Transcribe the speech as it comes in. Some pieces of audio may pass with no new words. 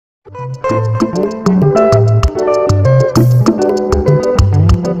Hi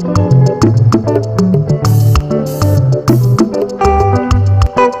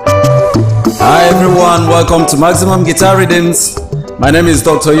everyone, welcome to Maximum Guitar Rhythms. My name is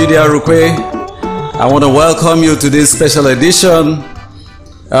Dr. Yudia Rukwe. I want to welcome you to this special edition.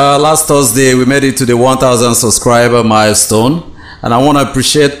 Last Thursday we made it to the 1,000 subscriber milestone, and I want to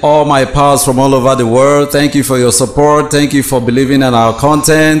appreciate all my pals from all over the world. Thank you for your support. Thank you for believing in our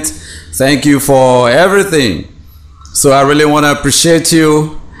content. Thank you for everything. So I really want to appreciate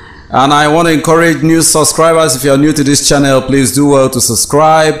you, and I want to encourage new subscribers. If you are new to this channel, please do well to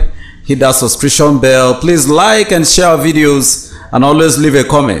subscribe. Hit that subscription bell. Please like and share our videos, and always leave a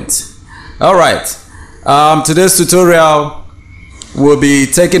comment. All right, today's tutorial will be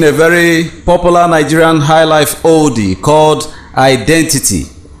taking a very popular Nigerian highlife oldie called Identity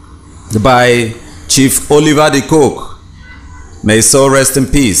by Chief Oliver De Coque. May his soul rest in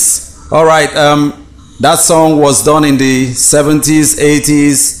peace. All right, that song was done in the 70s,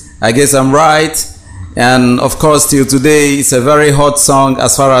 80s. I guess I'm right. And of course, till today, it's a very hot song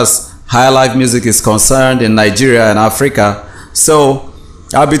as far as highlife music is concerned in Nigeria and Africa. So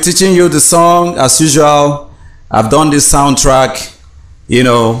I'll be teaching you the song as usual. I've done this soundtrack, you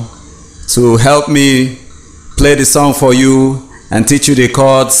know, to help me play the song for you and teach you the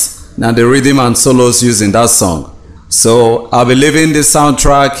chords and the rhythm and solos used in that song. So I'll be leaving the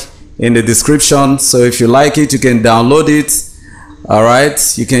soundtrack in the description. So if you like it, you can download it. All right,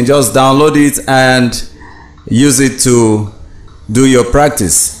 you can just download it and use it to do your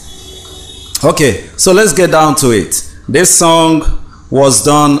practice. Okay, so let's get down to it. This song was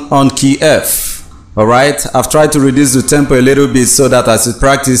done on key F. All right, I've tried to reduce the tempo a little bit so that as you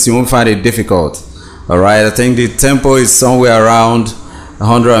practice, you won't find it difficult. All right, I think the tempo is somewhere around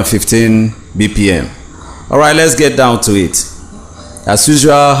 115 BPM. All right, let's get down to it. As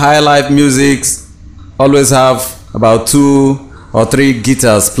usual, highlife music always have about 2 or 3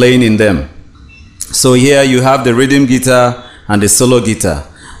 guitars playing in them. So here you have the rhythm guitar and the solo guitar.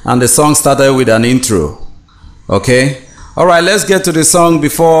 And the song started with an intro. Okay? All right, let's get to the song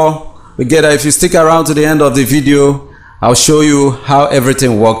before we get there. If you stick around to the end of the video, I'll show you how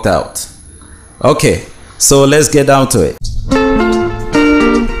everything worked out. Okay, so let's get down to it.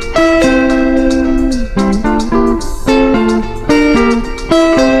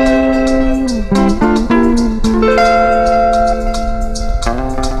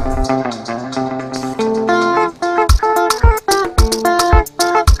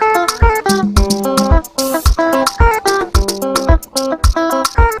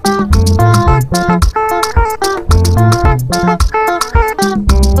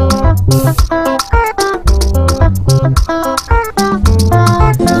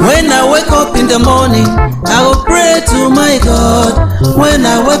 In the morning, I will pray to my God. When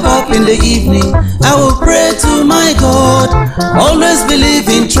I wake up in the evening, I will pray to my God. Always believe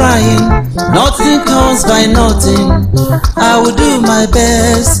in trying, nothing comes by nothing. I will do my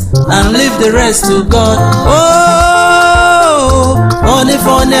best and leave the rest to God. Oh, funny,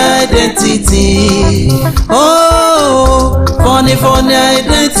 funny identity. Oh, funny, funny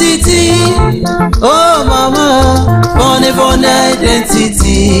identity. Oh, mama, funny, funny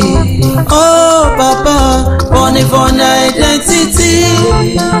identity. Oh, papa, funny, funny identity.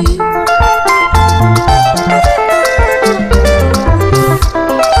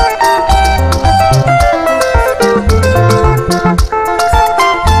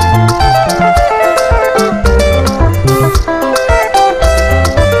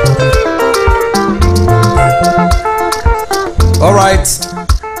 All right,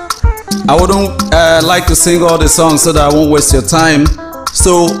 I wouldn't like to sing all the songs so that I won't waste your time.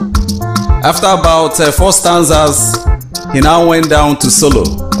 So after about 4 stanzas, he now went down to solo.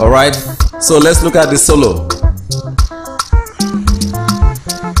 All right, so let's look at the solo.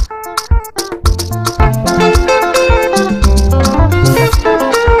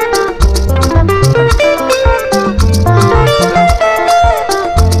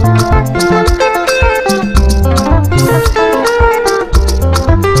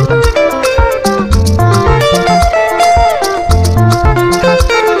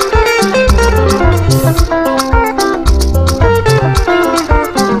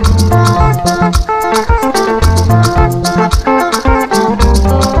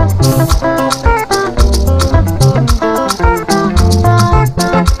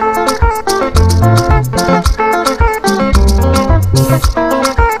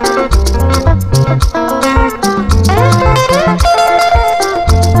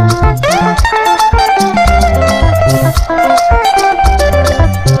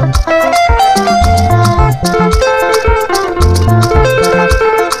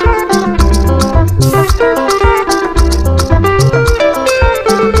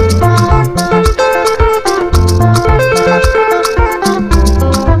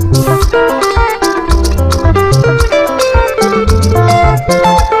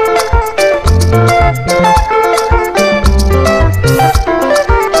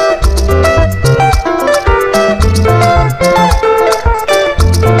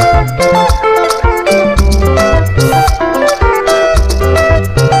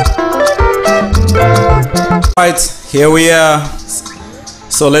 Right, here we are.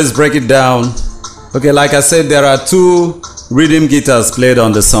 So let's break it down. Okay, like I said, there are two rhythm guitars played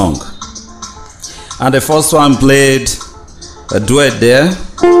on the song. And the first one played a duet there.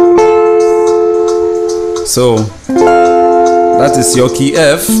 So that is your key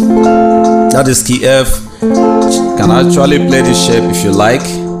F. That is key F. You can actually play this shape if you like.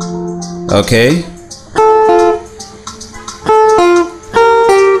 Okay.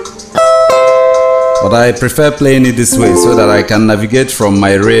 But I prefer playing it this way so that I can navigate from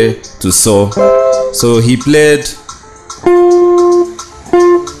my re to so. So he played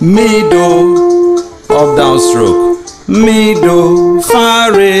mi do, up down stroke, mi do fa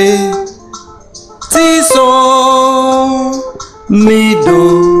re ti so, mi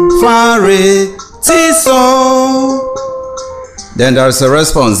do fa re ti so. Then there's a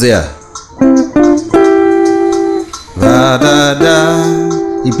response there. Da da da.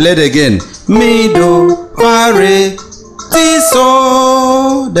 He played again. Mi do fa re ti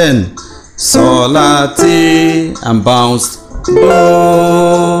so. Then so la ti and bounced do.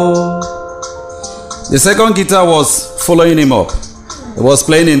 The second guitar was following him up. It was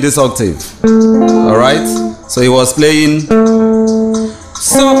playing in this octave. All right. So he was playing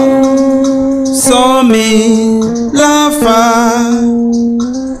so mi la fa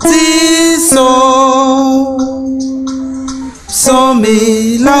ti so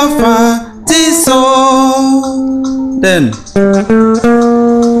mi la fa ti so. Then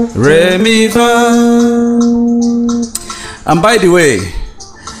re mi fa. And by the way,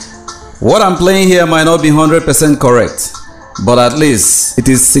 what I'm playing here might not be 100% correct, but at least it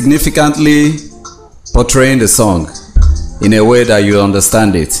is significantly portraying the song in a way that you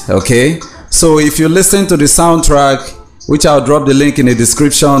understand it. Okay, so if you listen to the soundtrack, which I'll drop the link in the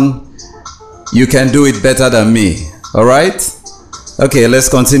description, you can do it better than me. All right, okay, let's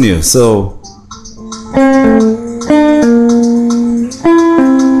continue. So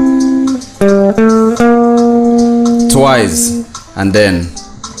twice and then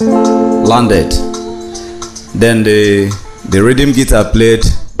landed. Then the rhythm guitar played.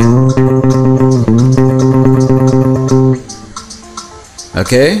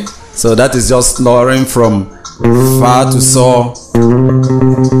 Okay, so that is just lowering from fa to so.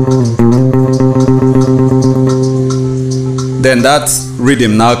 Then that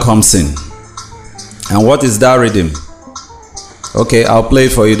rhythm now comes in. And what is that rhythm? Okay, I'll play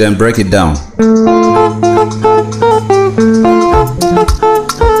it for you, then break it down.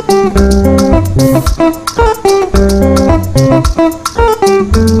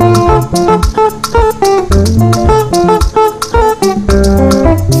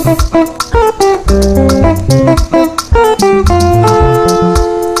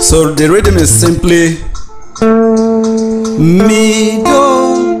 So the rhythm is simply mi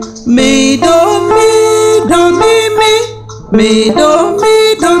do mi do mi do mi mi mi do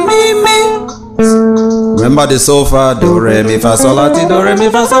mi do mi mi. Remember the so far do re mi fa sol la ti do re mi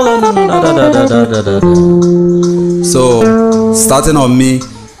fa sol la da da da da da da. So starting on mi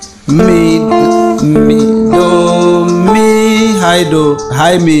do mi high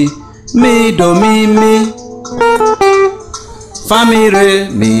mi do mi fa mi re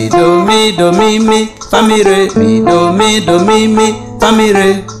mi do mi fa mi re mi do mi fa mi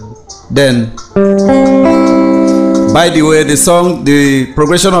re. Then by the way, the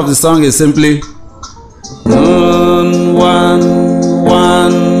progression of the song is simply 1 1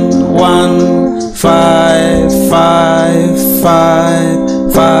 1 1 5 5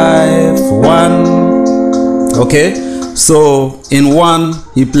 5 5 1. Okay, so in 1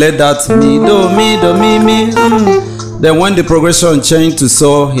 he played that mi do mi. Then when the progression changed to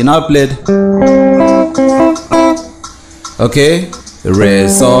so, he now played, okay, re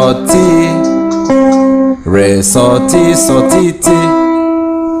so ti so ti ti.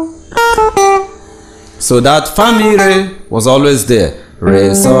 So that fa mi re was always there.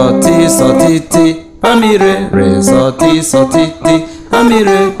 Re so ti ti fa mi re so ti ti fa mi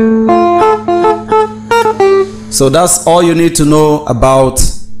re. So that's all you need to know about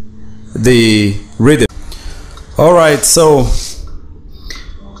the rhythm. All right, so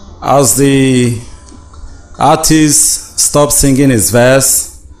as the artist stops singing his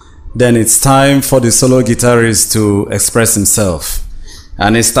verse, then it's time for the solo guitarist to express himself,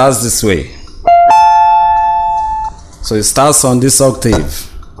 and it starts this way. So it starts on this octave.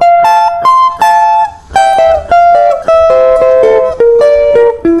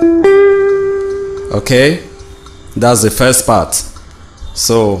 Okay, that's the first part.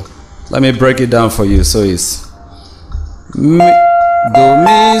 So let me break it down for you. So it's mi, do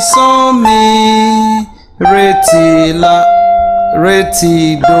mi so mi re ti la re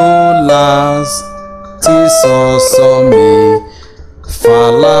ti do las ti so so mi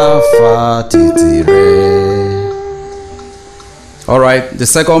fa la fa ti ti re. All right, the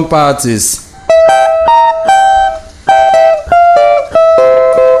second part is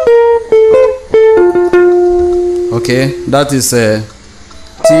okay, that is ti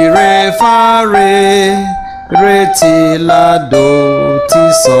re fa re ti la do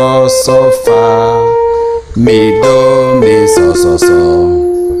ti so so fa mi do mi so so so.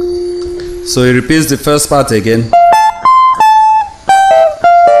 So he repeats the first part again.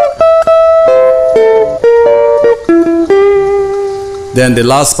 Then the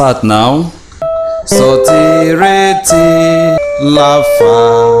last part now. So ti re ti la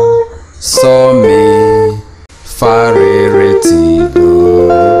fa so mi fa re re ti do.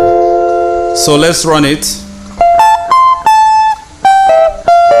 So let's run it.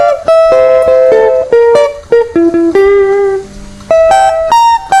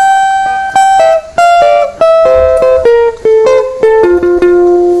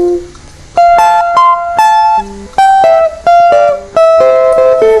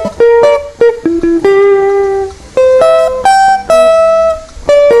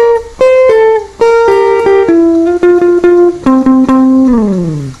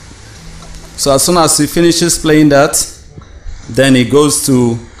 So as soon as he finishes playing that, then he goes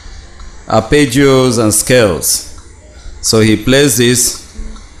to arpeggios and scales. So he plays this.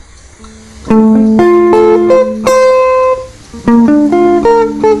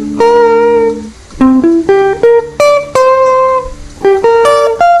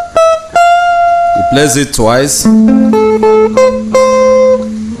 He plays it twice.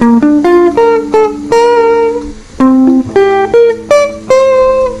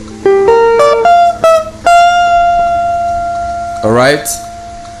 Alright,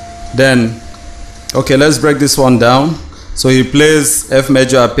 then okay, let's break this one down. So he plays F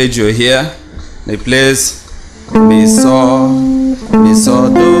major arpeggio here. He plays mi so do mi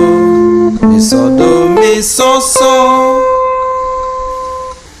so do mi so so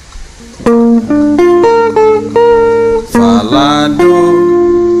fa la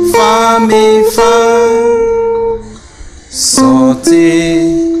do fa mi fa so ti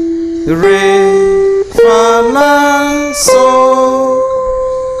re fa la so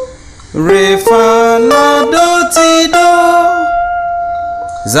re fa la do ti do.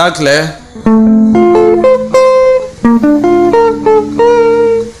 Is that clear?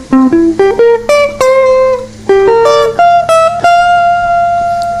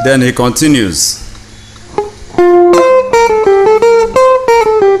 Then he continues.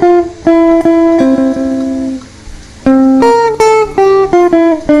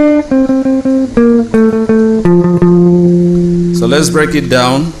 So let's break it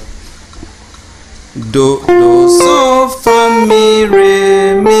down. Do so fa mi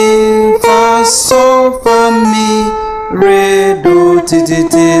fa so fa mi re do ti ti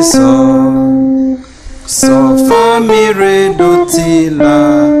ti so fa mi re do ti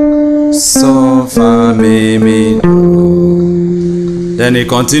la so fa mi do. Then he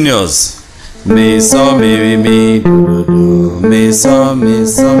continues. Mi so mi do mi so mi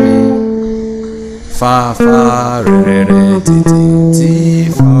fa re ti ti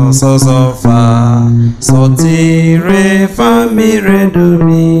fa so fa so ti re fa mi re do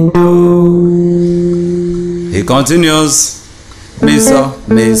mi do. He continues. Mi so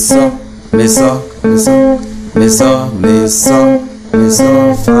fa so mi so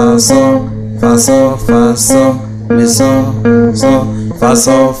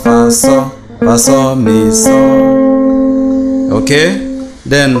fa so mi so. Okay,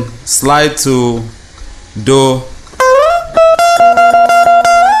 then slide to do.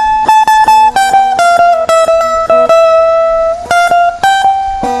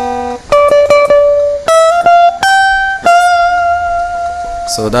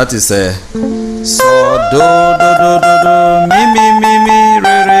 So that is a so do mi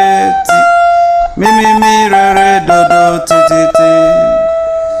re re ti mi re re do ti ti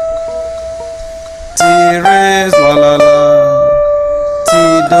ti re la la ti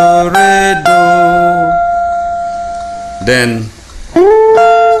do re do. Then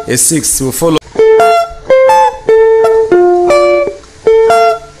a 6 will follow.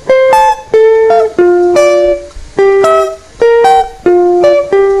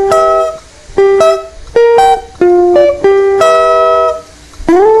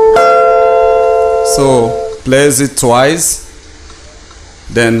 So plays it twice,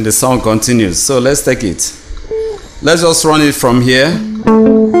 then the song continues. So let's take it. Let's just run it from here.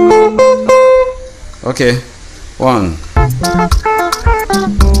 Okay, 1.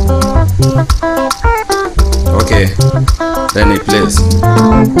 Okay, then he plays.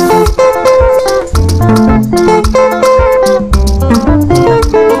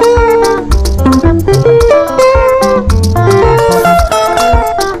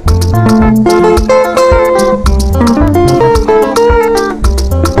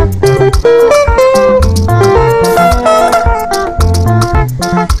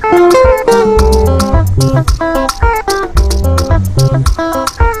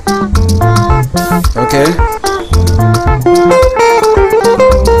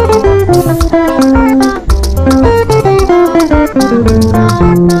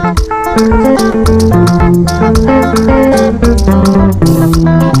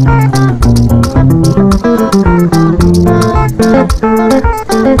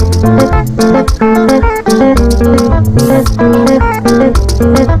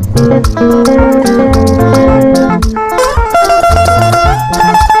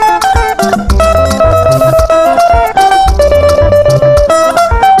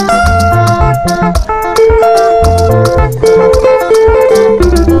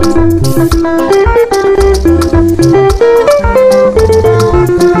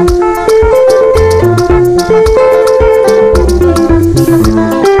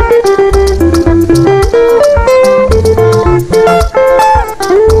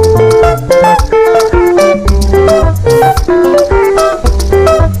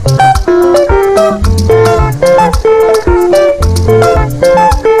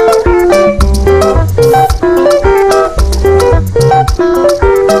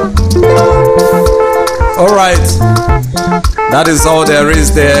 That is all there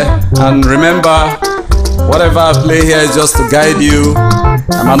is there. And remember, whatever I play here is just to guide you.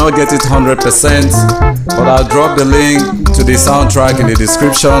 I might not get it 100%, but I'll drop the link to the soundtrack in the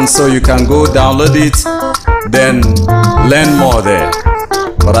description so you can go download it, then learn more there.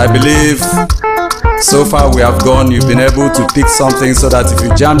 But I believe so far we have gone, you've been able to pick something so that if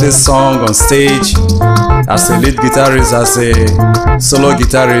you jam this song on stage as a lead guitarist, as a solo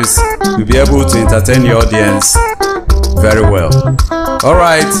guitarist, you'll be able to entertain your audience very well. All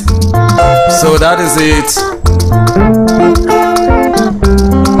right, so that is it.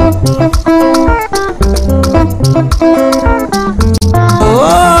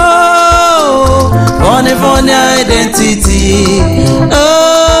 Oh, funny, funny identity.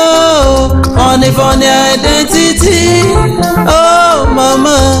 Oh, funny, funny identity. Oh,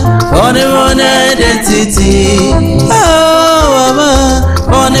 mama, funny, funny identity. Oh, mama,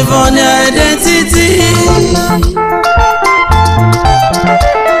 funny, funny identity.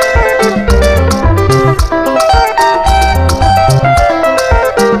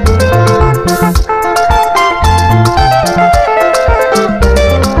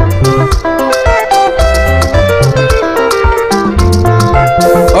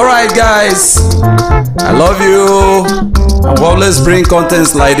 Guys, I love you. I will always bring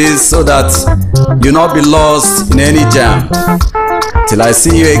contents like this so that you'll not be lost in any jam. Till I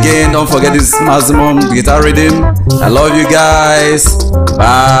see you again, don't forget this maximum guitar rhythm. I love you guys.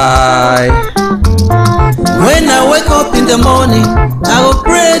 Bye. When I wake up in the morning, I will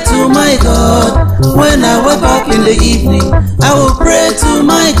pray to my God. When I wake up in the evening, I will pray to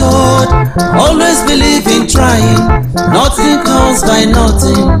my God. Always believe in trying. Nothing comes by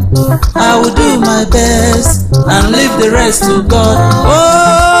nothing. I will do my best and leave the rest to God.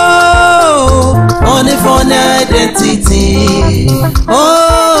 Oh, funny, funny identity.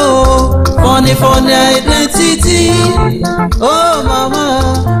 Oh, funny, funny identity. Oh, mama.